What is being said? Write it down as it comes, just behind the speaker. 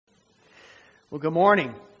Well, good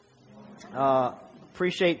morning.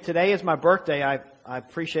 Today is my birthday. I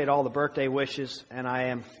appreciate all the birthday wishes, and I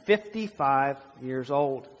am 55 years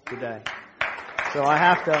old today. So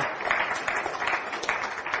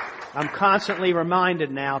I'm constantly reminded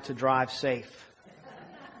now to drive safe.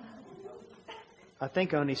 I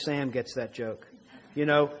think only Sam gets that joke. You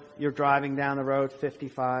know, you're driving down the road,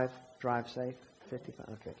 55, drive safe, 55,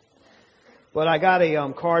 okay. But I got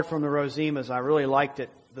a card from the Rosimas. I really liked it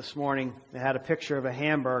this morning. It had a picture of a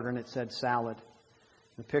hamburger and it said salad.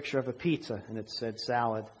 A picture of a pizza and it said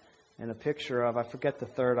salad. And a picture of, I forget the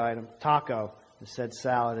third item, taco. It said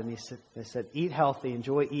salad. And they said, eat healthy,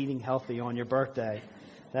 enjoy eating healthy on your birthday.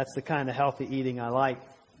 That's the kind of healthy eating I like.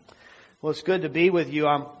 Well, it's good to be with you.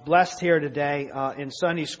 I'm blessed here today in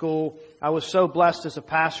Sunday school. I was so blessed as a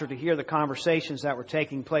pastor to hear the conversations that were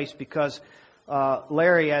taking place because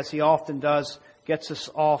Larry, as he often does, gets us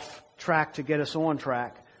off track to get us on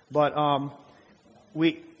track. But some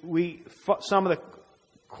of the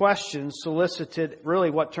questions solicited really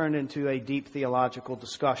what turned into a deep theological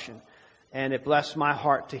discussion. And it blessed my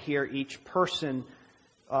heart to hear each person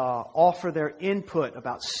offer their input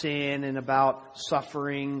about sin and about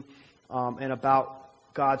suffering and about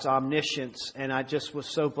God's omniscience. And I just was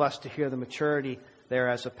so blessed to hear the maturity there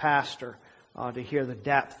as a pastor, to hear the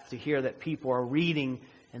depth, to hear that people are reading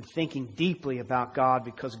and thinking deeply about God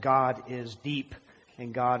because God is deep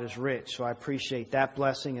and God is rich. So I appreciate that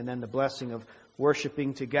blessing and then the blessing of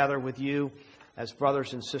worshiping together with you as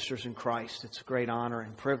brothers and sisters in Christ. It's a great honor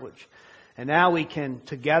and privilege. And now we can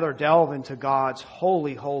together delve into God's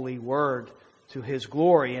holy, holy word to His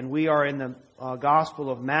glory. And we are in the Gospel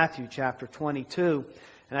of Matthew, chapter 22.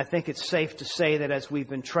 And I think it's safe to say that as we've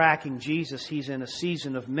been tracking Jesus, He's in a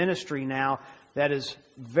season of ministry now that is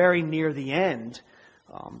very near the end.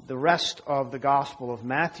 The rest of the Gospel of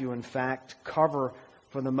Matthew, in fact, cover,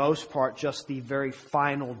 for the most part, just the very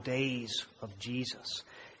final days of Jesus.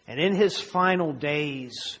 And in His final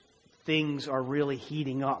days, things are really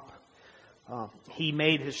heating up. He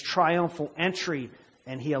made His triumphal entry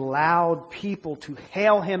and He allowed people to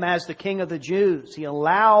hail Him as the King of the Jews. He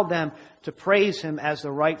allowed them to praise Him as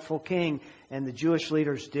the rightful King. And the Jewish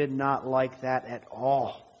leaders did not like that at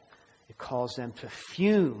all. It caused them to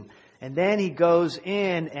fume. And then He goes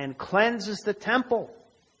in and cleanses the temple.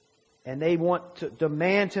 And they want to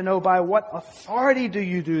demand to know, by what authority do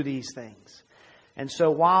you do these things? And so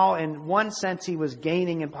while in one sense He was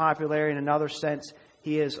gaining in popularity, in another sense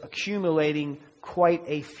He is accumulating quite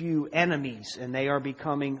a few enemies. And they are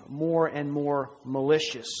becoming more and more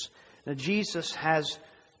malicious. Now Jesus has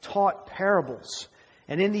taught parables.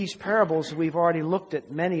 And in these parables, we've already looked at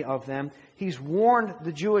many of them, He's warned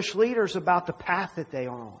the Jewish leaders about the path that they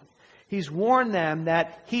are on. He's warned them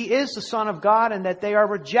that He is the Son of God and that they are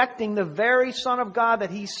rejecting the very Son of God that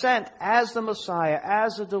He sent as the Messiah,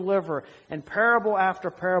 as a deliverer, and parable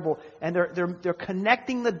after parable. And they're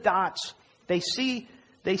connecting the dots. They see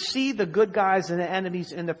the good guys and the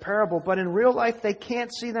enemies in the parable, but in real life they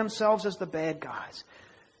can't see themselves as the bad guys.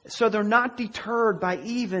 So they're not deterred by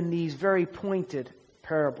even these very pointed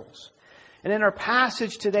parables. And in our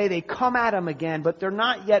passage today, they come at Him again, but they're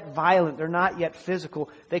not yet violent. They're not yet physical.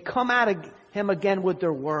 They come at Him again with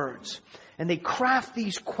their words. And they craft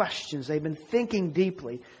these questions. They've been thinking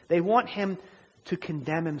deeply. They want Him to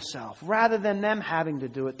condemn Himself rather than them having to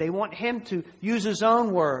do it. They want Him to use His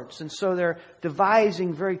own words. And so they're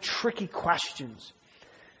devising very tricky questions.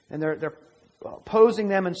 And they're posing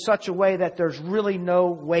them in such a way that there's really no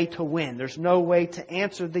way to win. There's no way to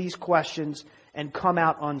answer these questions and come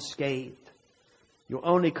out unscathed. You'll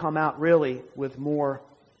only come out really with more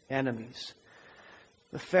enemies.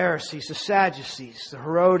 The Pharisees, the Sadducees, the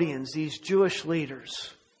Herodians, these Jewish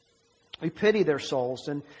leaders. We pity their souls.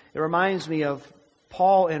 And it reminds me of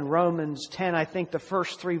Paul in Romans 10, I think the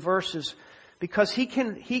first 3 verses, because he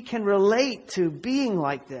can relate to being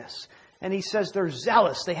like this. And he says they're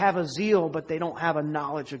zealous. They have a zeal, but they don't have a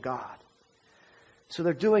knowledge of God. So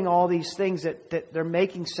they're doing all these things that they're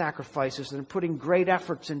making sacrifices and they're putting great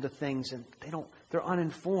efforts into things and they're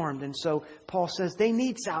uninformed. And so Paul says they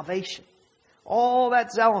need salvation. All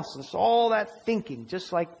that zealousness, all that thinking,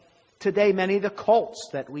 just like today many of the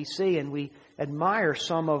cults that we see, and we admire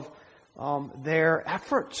some of their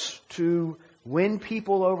efforts to win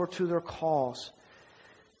people over to their cause.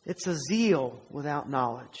 It's a zeal without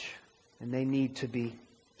knowledge, and they need to be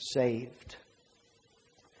saved.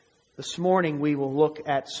 This morning we will look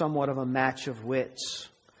at somewhat of a match of wits.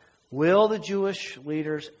 Will the Jewish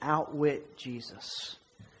leaders outwit Jesus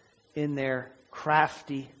in their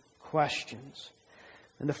crafty questions?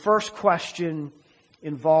 And the first question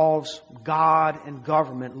involves God and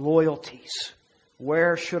government loyalties.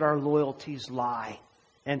 where should our loyalties lie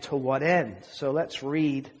and to what end? So let's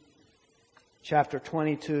read chapter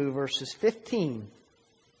 22, verses 15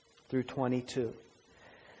 through 22.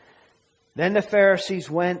 Then the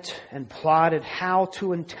Pharisees went and plotted how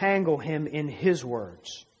to entangle him in his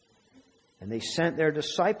words. And they sent their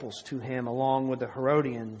disciples to him along with the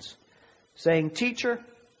Herodians, saying, Teacher,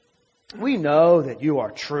 we know that you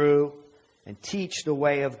are true and teach the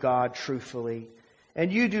way of God truthfully,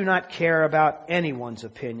 and you do not care about anyone's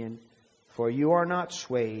opinion, for you are not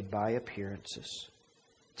swayed by appearances.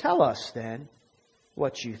 Tell us then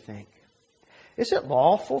what you think. Is it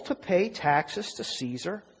lawful to pay taxes to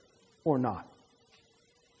Caesar or not?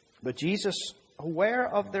 But Jesus, aware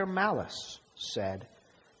of their malice, said,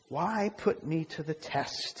 Why put me to the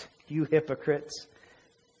test, you hypocrites?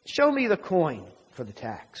 Show me the coin for the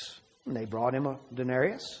tax. And they brought him a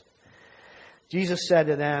denarius. Jesus said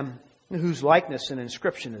to them, Whose likeness and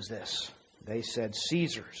inscription is this? They said,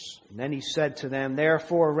 Caesar's. And then he said to them,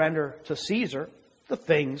 Therefore render to Caesar the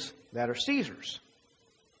things that are Caesar's,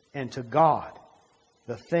 and to God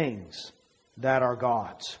the things that are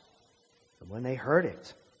God's. And when they heard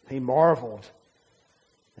it, they marveled,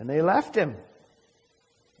 and they left him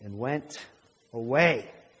and went away.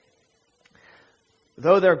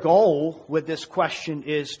 Though their goal with this question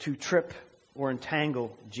is to trip or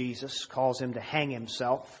entangle Jesus, calls him to hang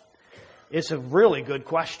himself, it's a really good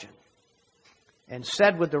question. And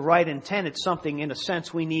said with the right intent, it's something in a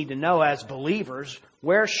sense we need to know as believers.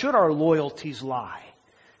 Where should our loyalties lie?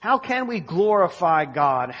 How can we glorify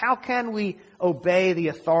God? How can we obey the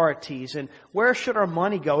authorities? And where should our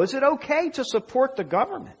money go? Is it okay to support the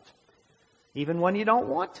government, even when you don't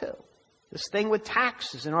want to? This thing with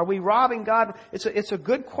taxes, and are we robbing God? It's a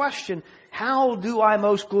good question. How do I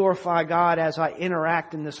most glorify God as I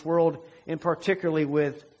interact in this world, and particularly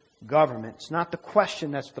with government? It's not the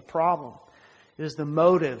question that's the problem. It is the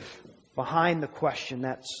motive behind the question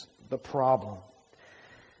that's the problem.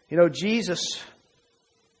 You know, Jesus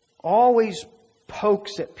always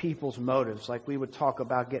pokes at people's motives, like we would talk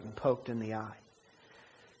about getting poked in the eye.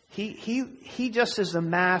 He just is the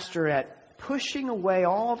master at pushing away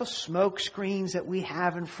all the smoke screens that we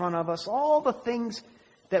have in front of us, all the things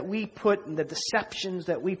that we put, the deceptions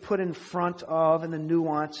that we put in front of, and the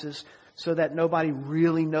nuances, so that nobody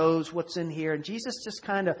really knows what's in here. And Jesus just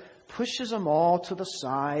kind of pushes them all to the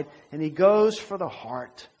side, and he goes for the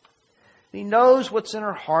heart. He knows what's in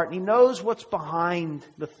our heart, and he knows what's behind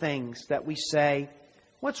the things that we say,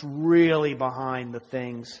 what's really behind the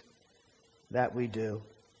things that we do.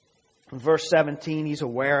 In verse 17, he's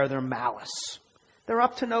aware of their malice. They're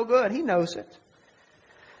up to no good. He knows it.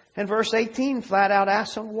 And verse 18 flat out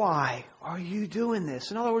asks them, why are you doing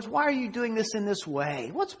this? In other words, why are you doing this in this way?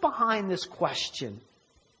 What's behind this question?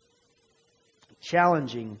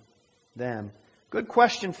 Challenging them. Good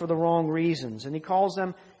question for the wrong reasons. And he calls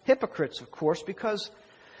them hypocrites, of course, because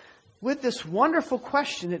with this wonderful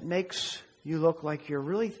question, it makes you look like you're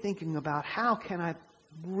really thinking about, how can I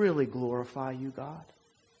really glorify you, God?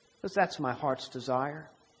 Because that's my heart's desire.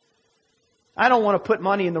 I don't want to put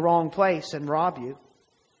money in the wrong place and rob you,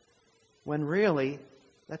 when really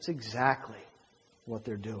that's exactly what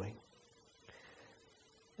they're doing.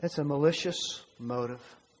 It's a malicious motive.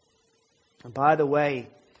 And by the way,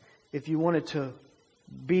 if you wanted to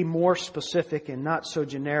be more specific and not so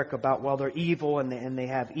generic about, well, they're evil and they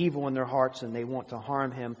have evil in their hearts and they want to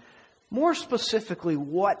harm him, more specifically,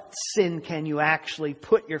 what sin can you actually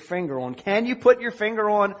put your finger on? Can you put your finger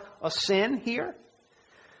on a sin here?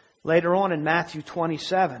 Later on in Matthew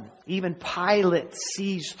 27, even Pilate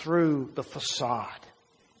sees through the facade.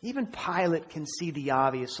 Even Pilate can see the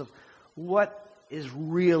obvious of what is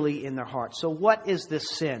really in their heart. So what is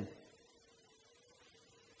this sin?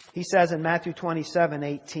 He says in Matthew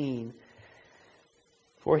 27:18,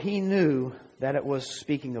 for he knew that it was,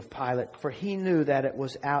 speaking of Pilate, for he knew that it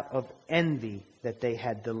was out of envy that they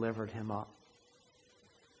had delivered him up.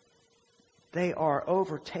 They are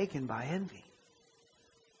overtaken by envy.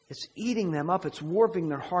 It's eating them up. It's warping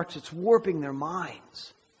their hearts. It's warping their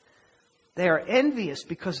minds. They are envious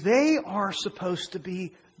because they are supposed to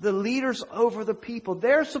be the leaders over the people.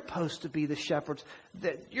 They're supposed to be the shepherds.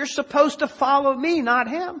 You're supposed to follow me, not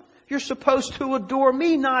him. You're supposed to adore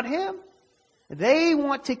me, not him. They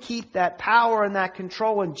want to keep that power and that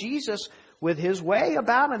control. And Jesus, with his way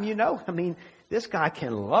about him, this guy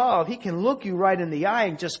can love. He can look you right in the eye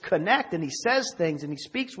and just connect. And he says things and he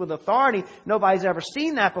speaks with authority. Nobody's ever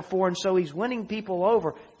seen that before. And so he's winning people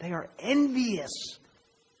over. They are envious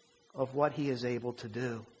of what he is able to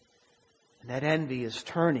do. And that envy is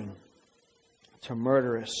turning to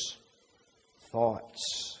murderous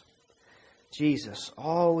thoughts. Jesus,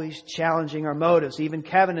 always challenging our motives. Even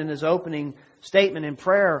Kevin in his opening statement in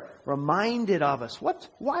prayer reminded of us,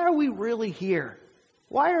 why are we really here?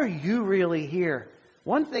 Why are you really here?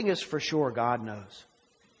 One thing is for sure, God knows.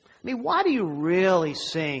 I mean, why do you really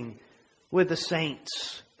sing with the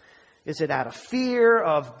saints? Is it out of fear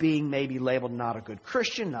of being maybe labeled not a good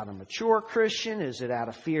Christian, not a mature Christian? Is it out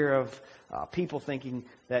of fear of people thinking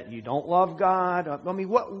that you don't love God? I mean,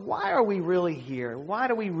 why are we really here? Why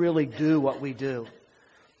do we really do what we do?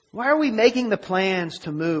 Why are we making the plans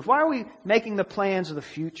to move? Why are we making the plans of the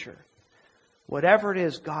future? Whatever it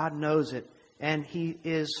is, God knows it. And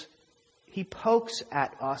He pokes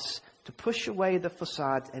at us to push away the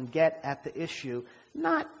facades and get at the issue,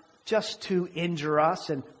 not just to injure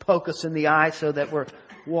us and poke us in the eye so that we're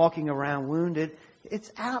walking around wounded.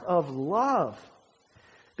 It's out of love.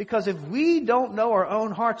 Because if we don't know our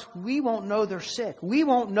own hearts, we won't know they're sick. We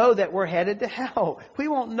won't know that we're headed to hell. We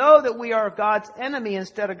won't know that we are God's enemy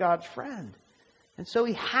instead of God's friend. And so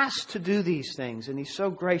He has to do these things. And He's so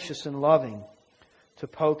gracious and loving to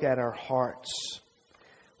poke at our hearts.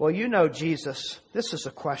 Well, you know Jesus, this is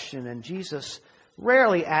a question, and Jesus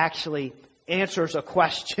rarely actually answers a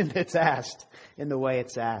question that's asked in the way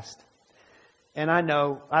it's asked. And I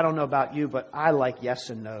don't know about you, but I like yes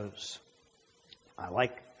and no's. I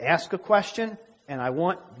like ask a question, and I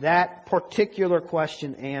want that particular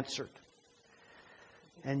question answered.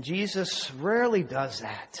 And Jesus rarely does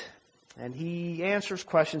that. And He answers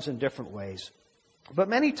questions in different ways. But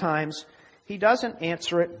many times, He doesn't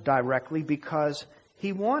answer it directly because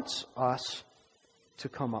He wants us to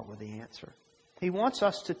come up with the answer. He wants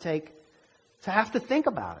us to have to think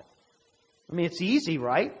about it. I mean, it's easy,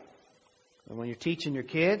 right? When you're teaching your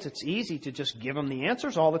kids, it's easy to just give them the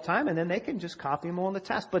answers all the time and then they can just copy them on the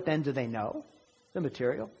test. But then do they know the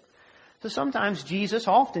material? So sometimes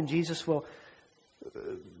often Jesus will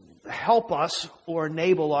help us or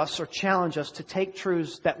enable us or challenge us to take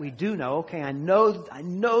truths that we do know. Okay, I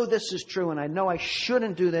know this is true and I know I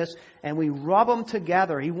shouldn't do this, and we rub them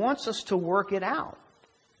together. He wants us to work it out.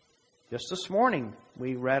 Just this morning,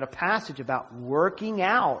 we read a passage about working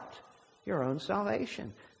out your own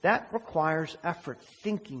salvation. That requires effort,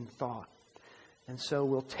 thinking, thought. And so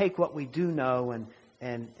we'll take what we do know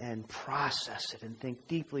and process it and think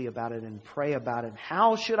deeply about it and pray about it.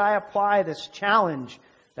 How should I apply this challenge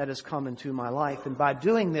that has come into my life? And by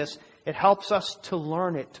doing this, it helps us to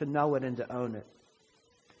learn it, to know it, and to own it.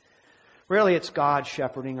 Really, it's God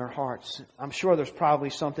shepherding our hearts. I'm sure there's probably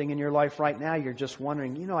something in your life right now you're just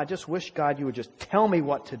wondering, I just wish God you would just tell me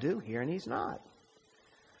what to do here, and He's not.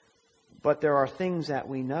 But there are things that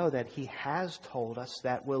we know that He has told us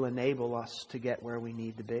that will enable us to get where we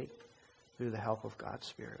need to be through the help of God's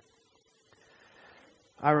Spirit.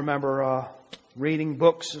 I remember reading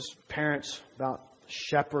books as parents about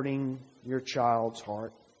shepherding your child's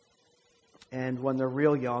heart. And when they're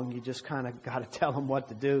real young, you just kind of got to tell them what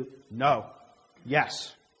to do. No.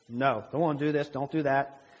 Yes. No. Don't want to do this. Don't do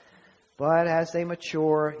that. But as they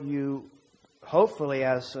mature, you hopefully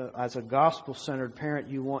as a gospel-centered parent,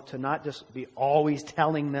 you want to not just be always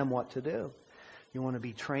telling them what to do. You want to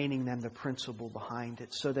be training them the principle behind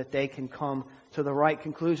it so that they can come to the right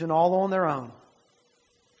conclusion all on their own.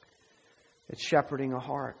 It's shepherding a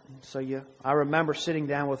heart. So I remember sitting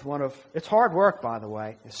down with it's hard work, by the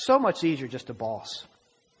way. It's so much easier just to boss.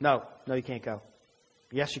 No, you can't go.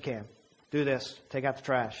 Yes, you can. Do this. Take out the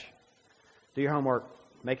trash. Do your homework.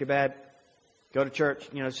 Make your bed. Go to church.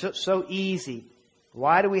 It's so easy.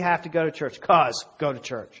 Why do we have to go to church? 'Cause go to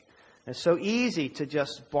church. It's so easy to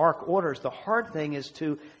just bark orders. The hard thing is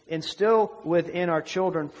to instill within our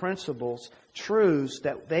children principles, truths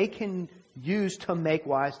that they can use to make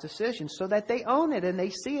wise decisions so that they own it and they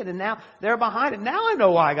see it, and now they're behind it. Now I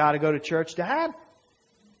know why I got to go to church, Dad.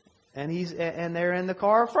 And they're in the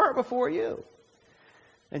car before you.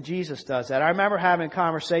 And Jesus does that. I remember having a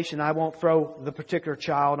conversation. I won't throw the particular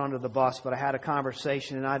child under the bus, but I had a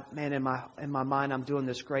conversation, and in my mind, I'm doing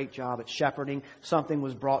this great job at shepherding. Something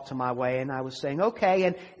was brought to my way, and I was saying, okay,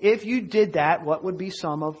 and if you did that, what would be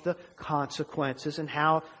some of the consequences, and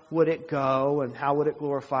how would it go, and how would it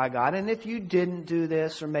glorify God? And if you didn't do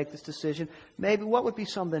this or make this decision, maybe what would be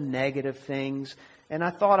some of the negative things? And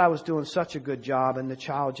I thought I was doing such a good job, and the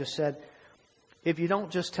child just said, if you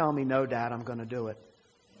don't just tell me no, Dad, I'm going to do it.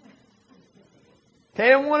 They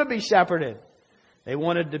didn't want to be shepherded. They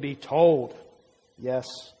wanted to be told yes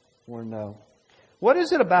or no. What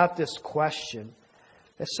is it about this question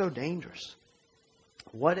that's so dangerous?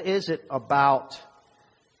 What is it about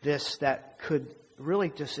this that could really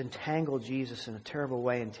just entangle Jesus in a terrible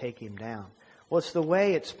way and take Him down? Well, it's the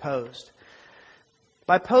way it's posed.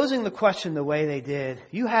 By posing the question the way they did,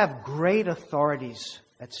 you have great authorities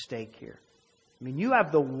at stake here. I mean, you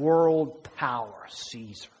have the world power,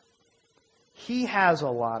 Caesar. He has a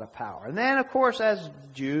lot of power. And then, of course, as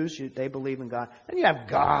Jews, they believe in God. And you have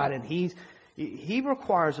God, and He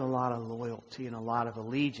requires a lot of loyalty and a lot of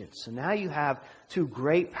allegiance. And now you have two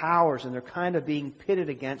great powers, and they're kind of being pitted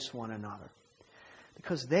against one another.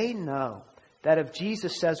 Because they know that if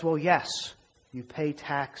Jesus says, well, yes, you pay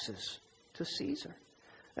taxes to Caesar.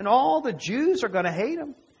 And all the Jews are going to hate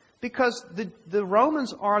him. Because the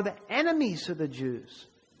Romans are the enemies of the Jews.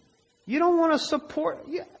 You don't want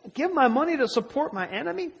to give my money to support my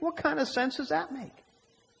enemy? What kind of sense does that make?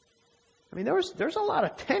 I mean, there's a lot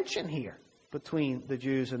of tension here between the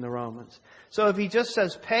Jews and the Romans. So if he just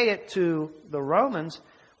says pay it to the Romans,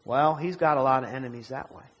 well, he's got a lot of enemies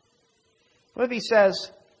that way. What if he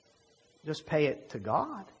says just pay it to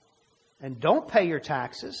God and don't pay your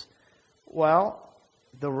taxes? Well,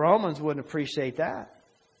 the Romans wouldn't appreciate that.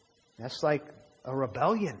 That's like a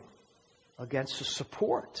rebellion against the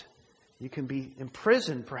support. You can be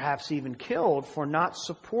imprisoned, perhaps even killed, for not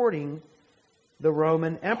supporting the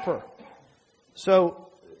Roman emperor. So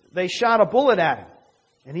they shot a bullet at him,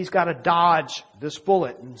 and he's got to dodge this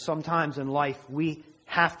bullet. And sometimes in life, we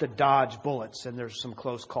have to dodge bullets, and there's some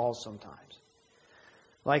close calls sometimes.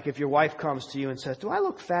 Like if your wife comes to you and says, do I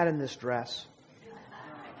look fat in this dress?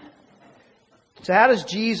 So how does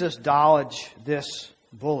Jesus dodge this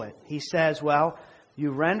bullet? He says, well,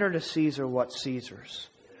 you render to Caesar what's Caesar's.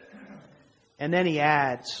 And then he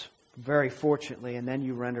adds, very fortunately, and then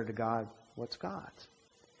you render to God what's God's.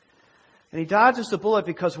 And he dodges the bullet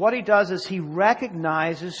because what he does is he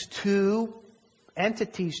recognizes two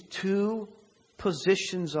entities, two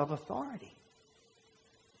positions of authority.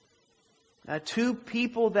 Two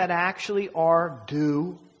people that actually are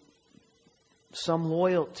due some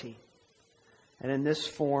loyalty. And in this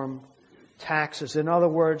form, taxes. In other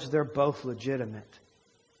words, they're both legitimate.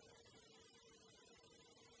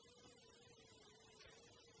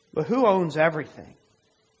 But who owns everything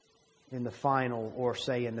in the final, or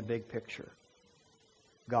say in the big picture?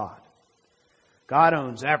 God. God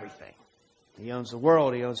owns everything. He owns the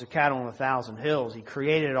world. He owns the cattle on 1,000 hills. He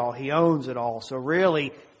created it all. He owns it all. So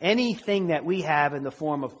really, anything that we have in the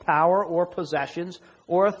form of power or possessions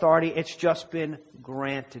or authority, it's just been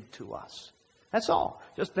granted to us. That's all.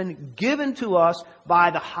 Just been given to us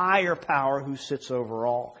by the higher power who sits over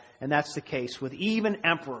all. And that's the case with even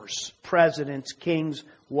emperors, presidents, kings,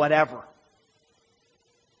 whatever.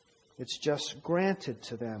 It's just granted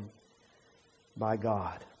to them by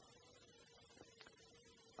God.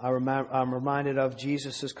 I'm reminded of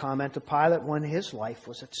Jesus' comment to Pilate when his life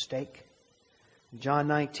was at stake. In John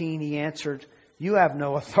 19, he answered, you have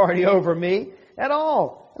no authority over me at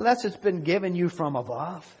all, unless it's been given you from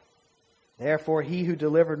above. Therefore, he who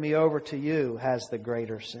delivered me over to you has the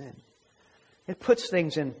greater sin. It puts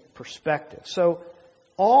things in perspective. So,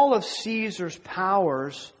 all of Caesar's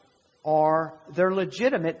powers they're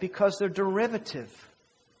legitimate because they're derivative.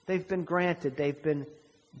 They've been granted. They've been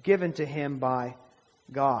given to him by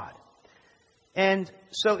God. And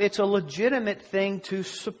so it's a legitimate thing to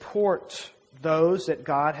support those that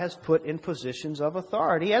God has put in positions of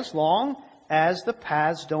authority, as long as the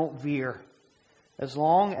paths don't veer. As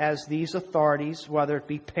long as these authorities, whether it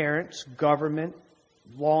be parents, government,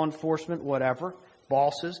 law enforcement, whatever,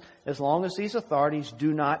 bosses, as long as these authorities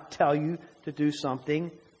do not tell you to do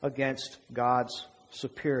something against God's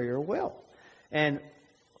superior will. And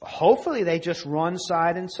hopefully they just run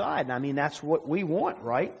side and side. I mean, that's what we want,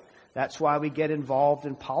 right? That's why we get involved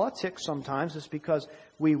in politics sometimes, is because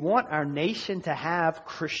we want our nation to have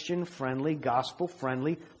Christian-friendly,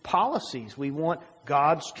 gospel-friendly policies. We want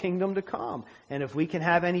God's kingdom to come. And if we can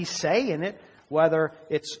have any say in it, whether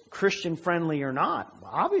it's Christian-friendly or not,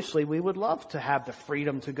 obviously we would love to have the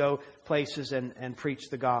freedom to go places and preach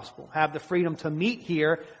the gospel. Have the freedom to meet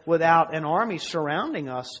here without an army surrounding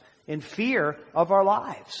us in fear of our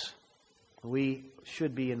lives. We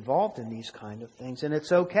should be involved in these kind of things, and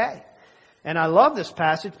it's okay. And I love this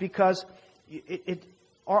passage because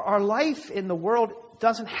our life in the world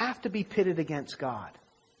doesn't have to be pitted against God.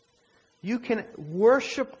 You can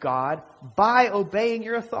worship God by obeying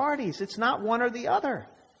your authorities. It's not one or the other.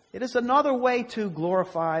 It is another way to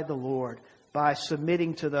glorify the Lord, by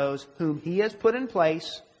submitting to those whom He has put in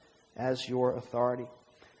place as your authority.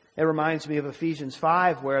 It reminds me of Ephesians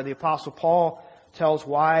 5, where the Apostle Paul tells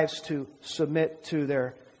wives to submit to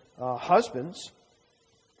their husbands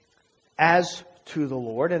as to the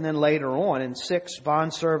Lord. And then later on in 6,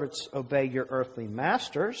 bondservants, obey your earthly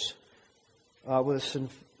masters with a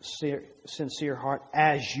sincere heart,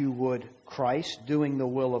 as you would Christ, doing the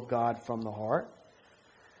will of God from the heart.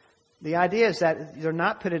 The idea is that they're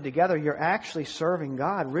not pitted together. You're actually serving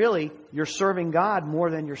God. Really, you're serving God more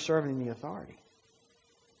than you're serving the authority.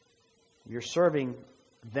 You're serving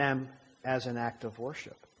them as an act of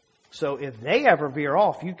worship. So if they ever veer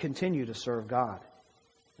off, you continue to serve God.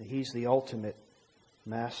 He's the ultimate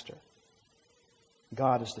master.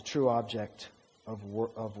 God is the true object of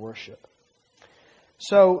worship.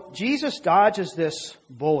 So Jesus dodges this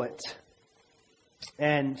bullet,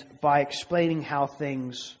 and by explaining how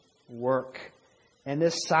things work. And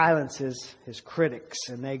this silences his critics,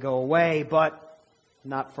 and they go away, but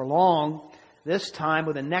not for long. This time,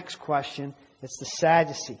 with the next question, it's the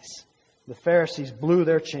Sadducees. The Pharisees blew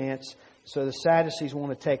their chance, so the Sadducees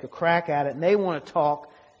want to take a crack at it, and they want to talk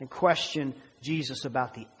and question Jesus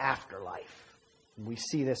about the afterlife. And we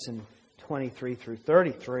see this in 23 through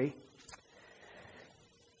 33.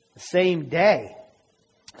 The same day,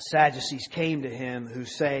 Sadducees came to him who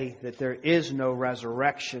say that there is no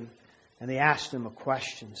resurrection. And they asked him a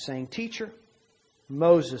question, saying, Teacher,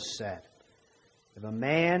 Moses said, if a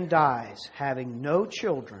man dies having no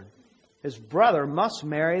children, his brother must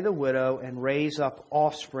marry the widow and raise up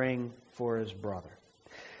offspring for his brother.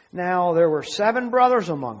 Now there were 7 brothers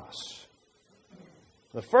among us.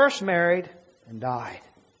 The first married and died,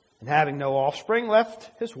 and having no offspring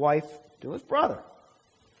left his wife to his brother.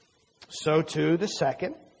 So too the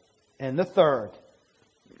second and the third,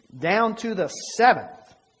 down to the 7th.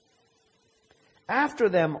 After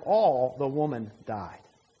them all, the woman died.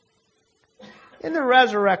 In the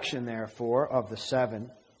resurrection, therefore, of the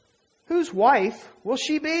 7, whose wife will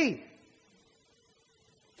she be?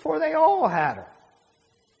 For they all had her.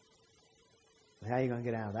 How are you going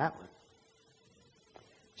to get out of that one?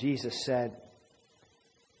 Jesus said,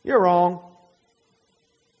 You're wrong.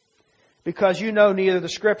 Because you know neither the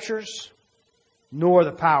Scriptures nor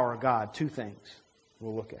the power of God. 2 things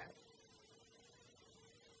we'll look at.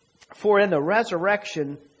 For in the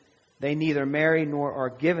resurrection, they neither marry nor are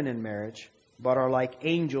given in marriage, but are like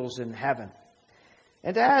angels in heaven.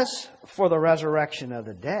 And as for the resurrection of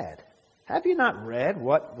the dead, have you not read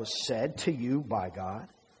what was said to you by God?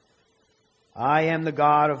 I am the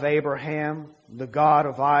God of Abraham, the God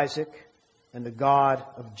of Isaac, and the God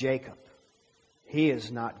of Jacob. He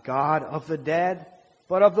is not God of the dead,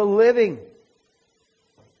 but of the living.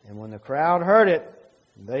 And when the crowd heard it,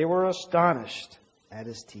 they were astonished at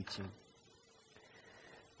his teaching.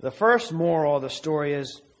 The first moral of the story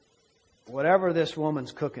is, whatever this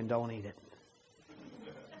woman's cooking, don't eat it.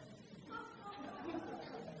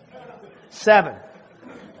 7.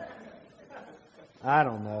 I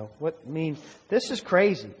don't know. This is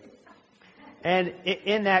crazy. And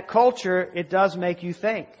in that culture, it does make you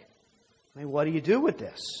think. What do you do with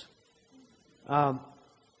this?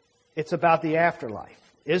 It's about the afterlife.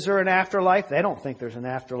 Is there an afterlife? They don't think there's an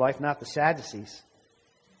afterlife, not the Sadducees.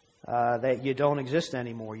 That you don't exist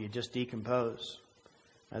anymore, you just decompose.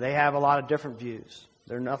 They have a lot of different views.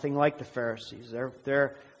 They're nothing like the Pharisees.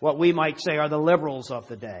 They're what we might say are the liberals of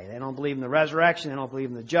the day. They don't believe in the resurrection. They don't believe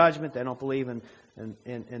in the judgment. They don't believe in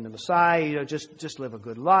the Messiah. Just live a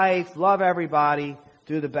good life. Love everybody.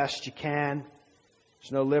 Do the best you can.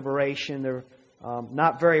 There's no liberation. They're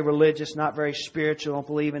not very religious, not very spiritual. Don't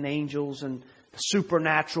believe in angels and the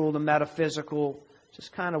supernatural, the metaphysical.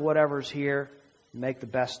 Just kind of whatever's here. Make the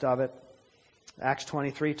best of it. Acts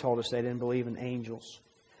 23 told us they didn't believe in angels.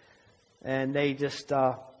 And they just,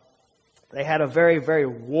 they had a very, very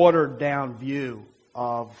watered down view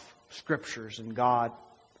of Scriptures and God.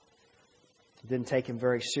 Didn't take Him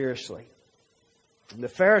very seriously. The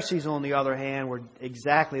Pharisees, on the other hand, were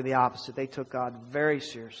exactly the opposite. They took God very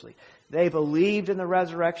seriously. They believed in the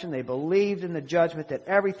resurrection. They believed in the judgment, that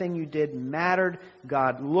everything you did mattered.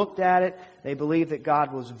 God looked at it. They believed that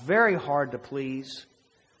God was very hard to please.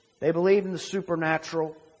 They believed in the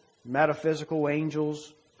supernatural, metaphysical,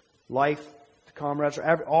 angels, life to come,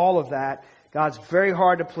 resurrection, all of that. God's very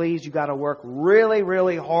hard to please. You've got to work really,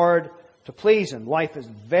 really hard to please Him. Life is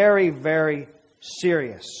very, very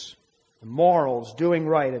serious. The morals, doing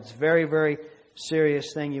right, it's very, very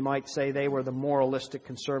serious thing. You might say they were the moralistic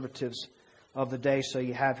conservatives of the day. So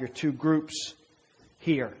you have your 2 groups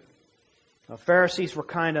here. The Pharisees were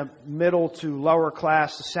kind of middle to lower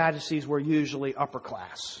class. The Sadducees were usually upper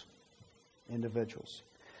class individuals.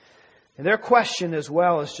 And their question as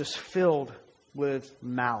well is just filled with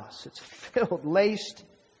malice. It's filled, laced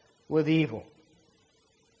with evil.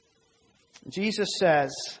 Jesus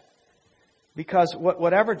says, because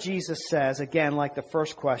whatever Jesus says, again, like the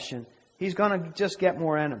first question, He's going to just get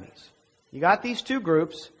more enemies. You got these 2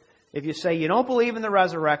 groups. If you say you don't believe in the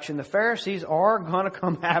resurrection, the Pharisees are going to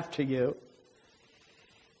come after you.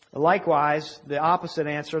 Likewise, the opposite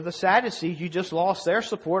answer, the Sadducees, you just lost their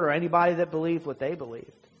support, or anybody that believed what they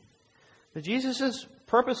believed. But Jesus is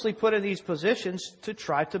purposely put in these positions to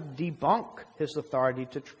try to debunk his authority,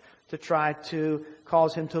 to try to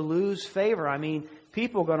cause him to lose favor. I mean,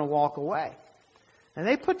 people are going to walk away. And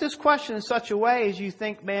they put this question in such a way as you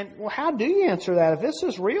think, man, well, how do you answer that? If this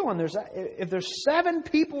is real and if there's 7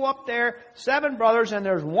 people up there, 7 brothers, and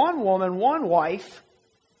there's 1 woman, 1 wife,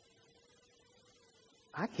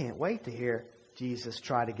 I can't wait to hear Jesus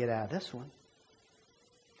try to get out of this one.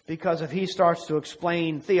 Because if he starts to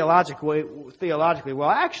explain theologically, well,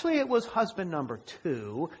 actually it was husband number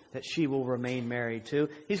 2 that she will remain married to,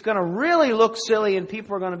 he's going to really look silly and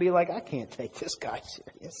people are going to be like, I can't take this guy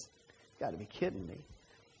serious. You've got to be kidding me.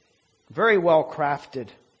 Very well crafted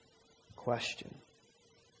question.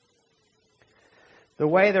 The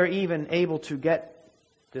way they're even able to get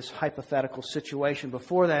this hypothetical situation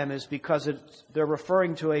before them is because they're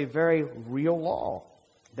referring to a very real law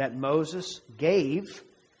that Moses gave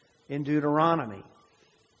in Deuteronomy.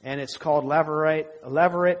 And it's called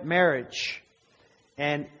levirate marriage.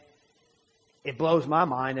 And it blows my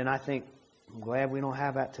mind, and I think, I'm glad we don't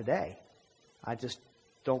have that today. I just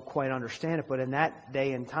don't quite understand it. But in that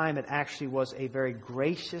day and time, it actually was a very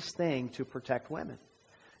gracious thing to protect women.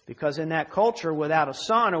 Because in that culture, without a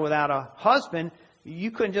son or without a husband,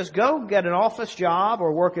 you couldn't just go get an office job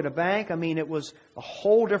or work at a bank. I mean, it was a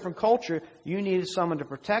whole different culture. You needed someone to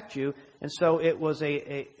protect you. And so it was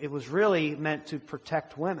really meant to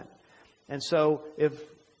protect women. And so if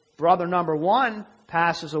brother number 1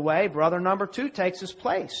 passes away, brother number 2 takes his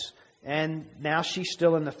place. And now she's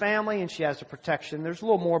still in the family and she has the protection. There's a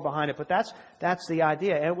little more behind it, but that's the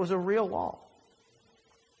idea. And it was a real law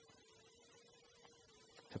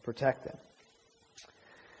to protect them.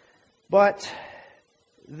 But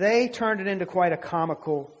they turned it into quite a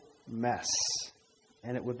comical mess.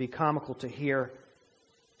 And it would be comical to hear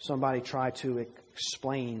somebody try to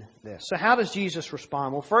explain this. So how does Jesus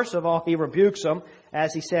respond? Well, first of all, he rebukes them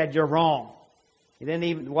as he said, you're wrong.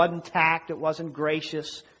 It wasn't tact, it wasn't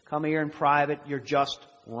gracious. Come here in private, you're just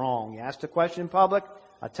wrong. You asked a question in public,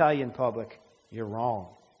 I tell you in public, you're wrong.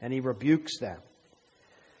 And he rebukes them.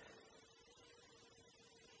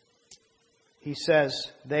 He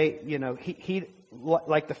says, he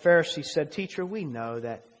like the Pharisees said, teacher, we know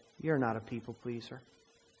that you're not a people pleaser.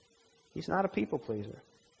 He's not a people pleaser.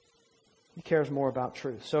 He cares more about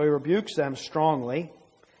truth. So he rebukes them strongly.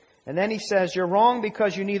 And then he says, you're wrong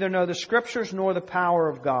because you neither know the Scriptures nor the power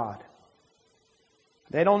of God.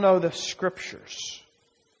 They don't know the Scriptures.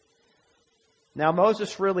 Now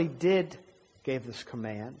Moses really gave this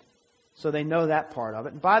command. So they know that part of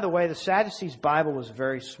it. And by the way, the Sadducees' Bible was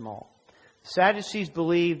very small. The Sadducees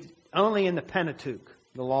believed only in the Pentateuch,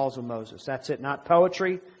 the laws of Moses. That's it. Not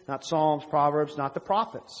poetry, not Psalms, Proverbs, not the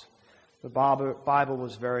prophets. The Bible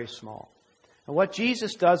was very small. And what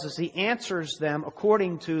Jesus does is he answers them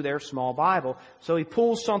according to their small Bible. So he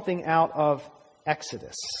pulls something out of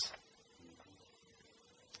Exodus.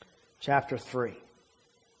 Chapter 3.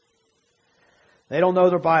 They don't know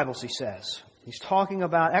their Bibles, he says. He's talking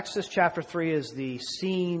about, Exodus chapter 3 is the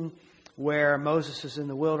scene where Moses is in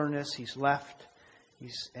the wilderness. He's left.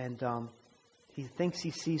 He thinks he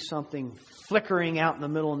sees something flickering out in the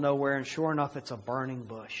middle of nowhere. And sure enough, it's a burning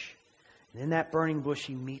bush. And in that burning bush,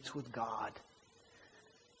 he meets with God.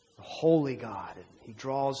 The holy God. And he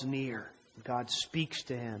draws near. God speaks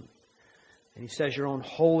to him. And he says, you're on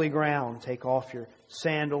holy ground. Take off your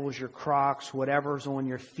sandals, your Crocs, whatever's on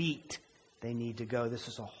your feet. They need to go. This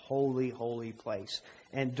is a holy, holy place.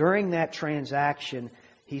 And during that transaction,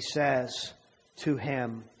 he says to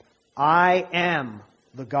him, I am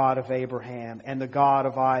the God of Abraham and the God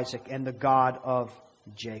of Isaac and the God of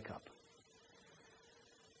Jacob.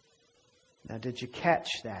 Now, did you catch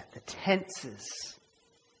that? The tenses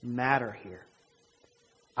matter here.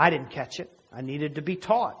 I didn't catch it. I needed to be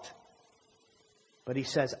taught. But he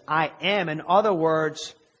says, I am. In other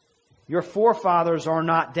words, your forefathers are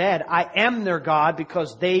not dead. I am their God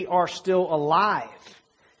because they are still alive.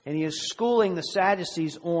 And he is schooling the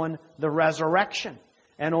Sadducees on the resurrection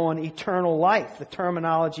and on eternal life. The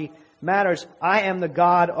terminology matters. I am the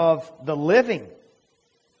God of the living.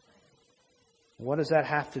 What does that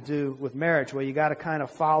have to do with marriage? Well, you got to kind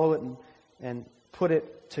of follow it and put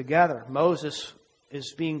it together. Moses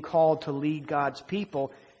is being called to lead God's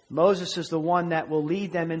people. Moses is the one that will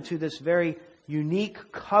lead them into this very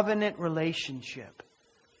unique covenant relationship.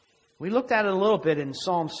 We looked at it a little bit in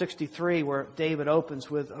Psalm 63 where David opens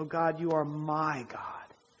with, oh God, you are my God.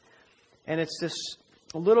 And it's this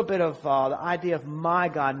a little bit of the idea of my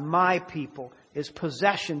God, my people. is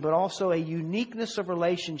possession, but also a uniqueness of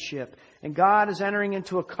relationship. And God is entering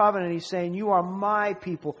into a covenant. He's saying, you are my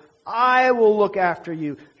people. I will look after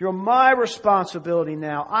you. You're my responsibility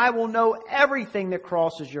now. I will know everything that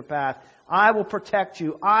crosses your path. I will protect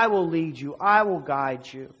you. I will lead you. I will guide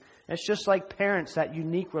you. It's just like parents, that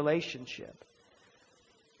unique relationship.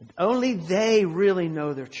 Only they really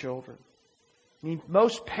know their children. I mean,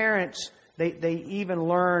 most parents, they even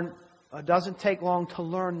learn, it doesn't take long to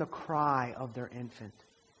learn the cry of their infant.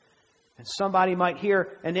 And somebody might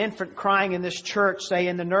hear an infant crying in this church, say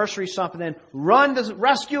in the nursery something, and run to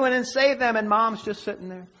rescue and save them, and mom's just sitting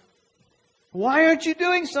there. Why aren't you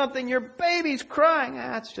doing something? Your baby's crying.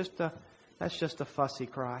 That's just a fussy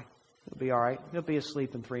cry. It'll be all right. He'll be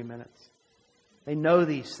asleep in 3 minutes. They know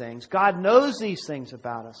these things. God knows these things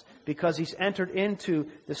about us because He's entered into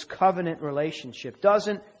this covenant relationship.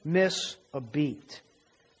 Doesn't miss a beat.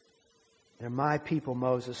 They're my people,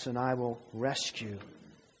 Moses, and I will rescue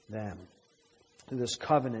them through this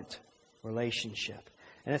covenant relationship.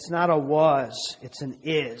 And it's not a was, it's an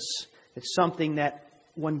is. It's something that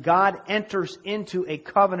when God enters into a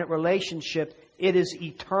covenant relationship, it is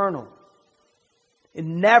eternal. It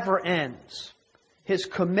never ends. His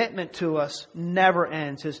commitment to us never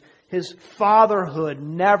ends. His fatherhood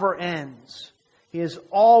never ends. He is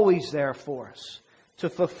always there for us to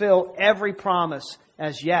fulfill every promise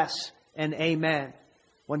as yes and amen.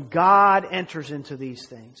 When God enters into these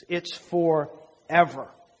things, it's forever.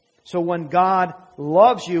 So when God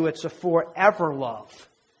loves you, it's a forever love.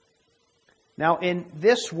 Now in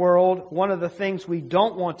this world, one of the things we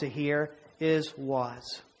don't want to hear is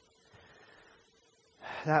was.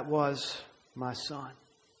 That was my son.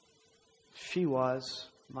 She was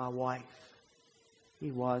my wife.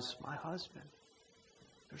 He was my husband.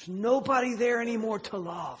 There's nobody there anymore to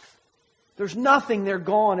love. There's nothing. They're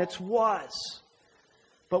gone. It's was.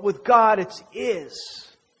 But with God, it's is.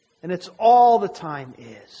 And it's all the time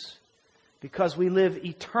is. Because we live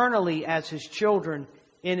eternally as His children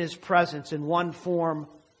in His presence in one form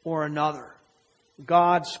or another.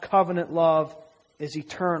 God's covenant love is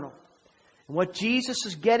eternal. And what Jesus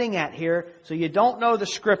is getting at here, so you don't know the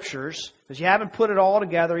Scriptures, because you haven't put it all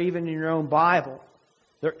together even in your own Bible,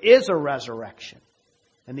 there is a resurrection.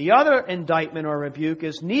 And the other indictment or rebuke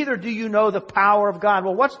is, neither do you know the power of God.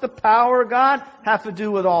 Well, what's the power of God have to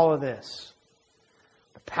do with all of this?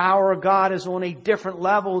 The power of God is on a different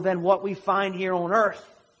level than what we find here on earth.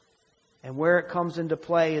 And where it comes into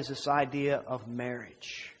play is this idea of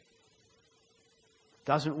marriage. It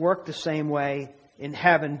doesn't work the same way in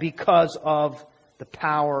heaven because of the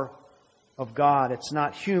power of God. It's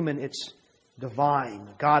not human, it's divine.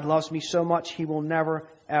 God loves me so much, He will never,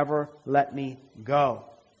 ever let me go.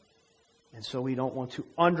 And so we don't want to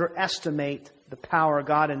underestimate the power of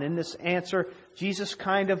God. And in this answer, Jesus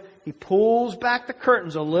He pulls back the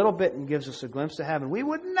curtains a little bit and gives us a glimpse of heaven. We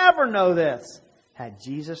would never know this had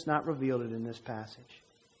Jesus not revealed it in this passage.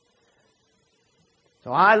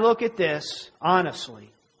 So I look at this, honestly.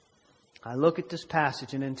 I look at this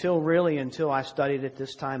passage, and until I studied it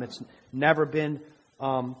this time, it's never been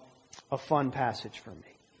a fun passage for me.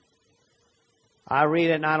 I read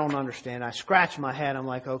it and I don't understand. I scratch my head. I'm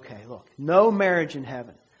like, okay, look, no marriage in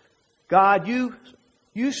heaven. God, you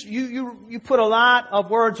put a lot of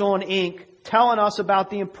words on ink telling us about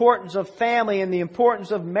the importance of family and the importance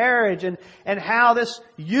of marriage and how this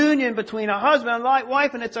union between a husband and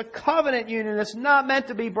wife, and it's a covenant union that's not meant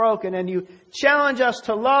to be broken, and you challenge us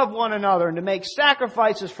to love one another and to make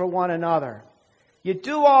sacrifices for one another. You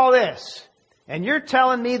do all this, and you're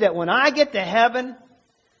telling me that when I get to heaven,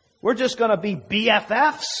 we're just going to be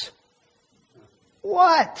BFFs?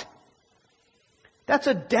 What? That's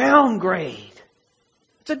a downgrade.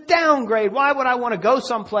 It's a downgrade. Why would I want to go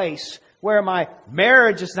someplace where my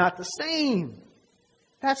marriage is not the same?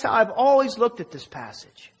 That's how I've always looked at this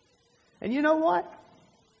passage. And you know what?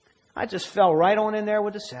 I just fell right on in there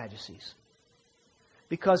with the Sadducees.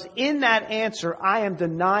 Because in that answer, I am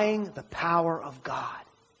denying the power of God.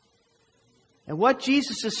 And what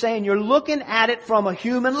Jesus is saying, you're looking at it from a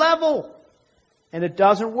human level. And it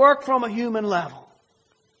doesn't work from a human level.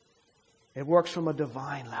 It works from a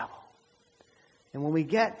divine level. And when we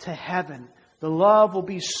get to heaven, the love will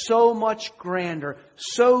be so much grander,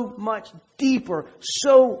 so much deeper,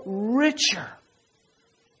 so richer,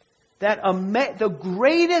 that the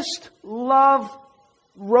greatest love,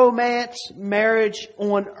 romance, marriage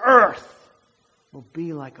on earth will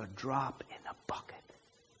be like a drop in a bucket.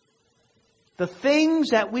 The things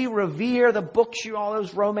that we revere, the books all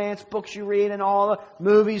those romance books you read and all the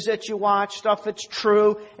movies that you watch, stuff that's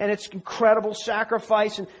true, and it's incredible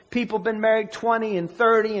sacrifice, and people have been married 20 and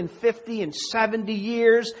 30 and 50 and 70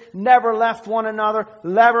 years, never left one another,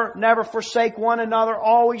 never forsake one another,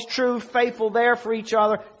 always true, faithful there for each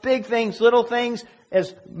other, big things, little things,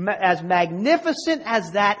 as magnificent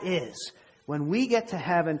as that is. When we get to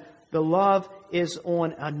heaven, the love is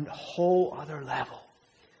on a whole other level.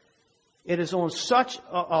 It is on such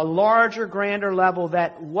a larger, grander level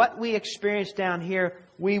that what we experience down here,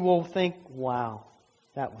 we will think, wow,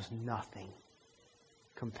 that was nothing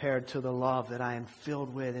compared to the love that I am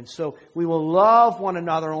filled with. And so we will love one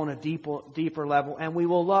another on a deeper level, and we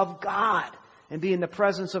will love God and be in the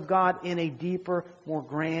presence of God in a deeper, more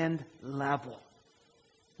grand level.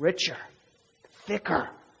 Richer, thicker.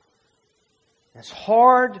 It's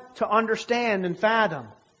hard to understand and fathom.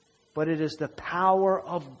 But it is the power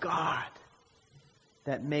of God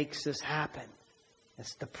that makes this happen.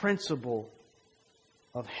 It's the principle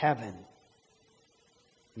of heaven.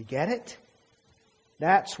 You get it?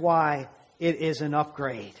 That's why it is an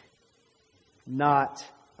upgrade, not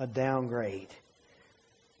a downgrade.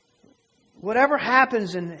 Whatever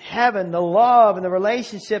happens in heaven, the love and the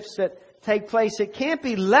relationships that take place, it can't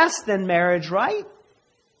be less than marriage, right?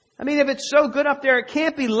 I mean, if it's so good up there, it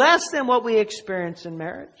can't be less than what we experience in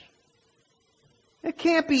marriage. It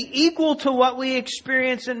can't be equal to what we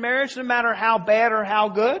experience in marriage, no matter how bad or how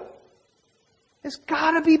good. It's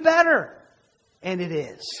got to be better. And it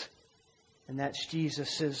is. And that's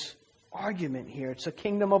Jesus' argument here. It's a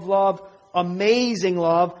kingdom of love, amazing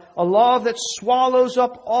love, a love that swallows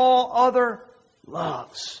up all other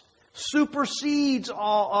loves, supersedes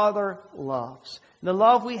all other loves. And the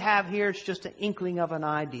love we have here is just an inkling of an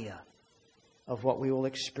idea of what we will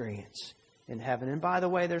experience in heaven. And by the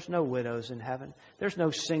way, there's no widows in heaven. There's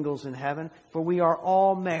no singles in heaven, for we are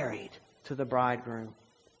all married to the bridegroom.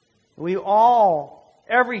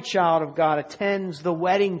 Every child of God attends the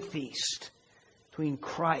wedding feast between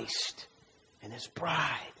Christ and His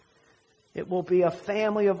bride. It will be a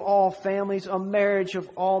family of all families, a marriage of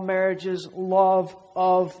all marriages, love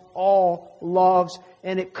of all loves,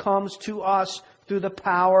 and it comes to us through the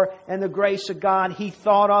power and the grace of God. He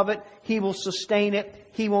thought of it. He will sustain it.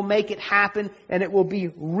 He will make it happen, and it will be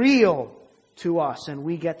real to us, and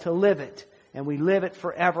we get to live it, and we live it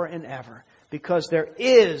forever and ever, because there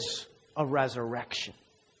is a resurrection,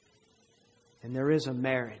 and there is a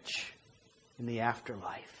marriage in the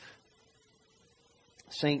afterlife.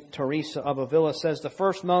 Saint Teresa of Avila says the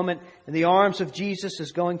first moment in the arms of Jesus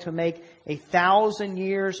is going to make 1,000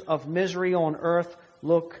 years of misery on earth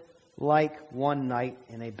look like one night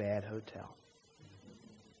in a bad hotel.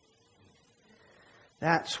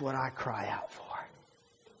 That's what I cry out for.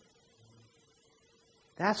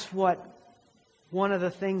 That's one of the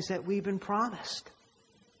things that we've been promised.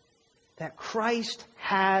 That Christ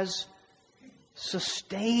has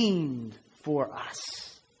sustained for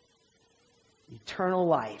us eternal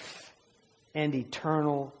life and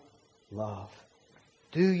eternal love.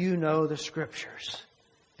 Do you know the Scriptures?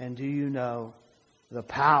 And do you know the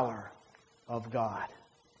power of God?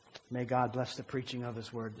 May God bless the preaching of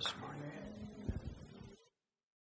His Word this morning.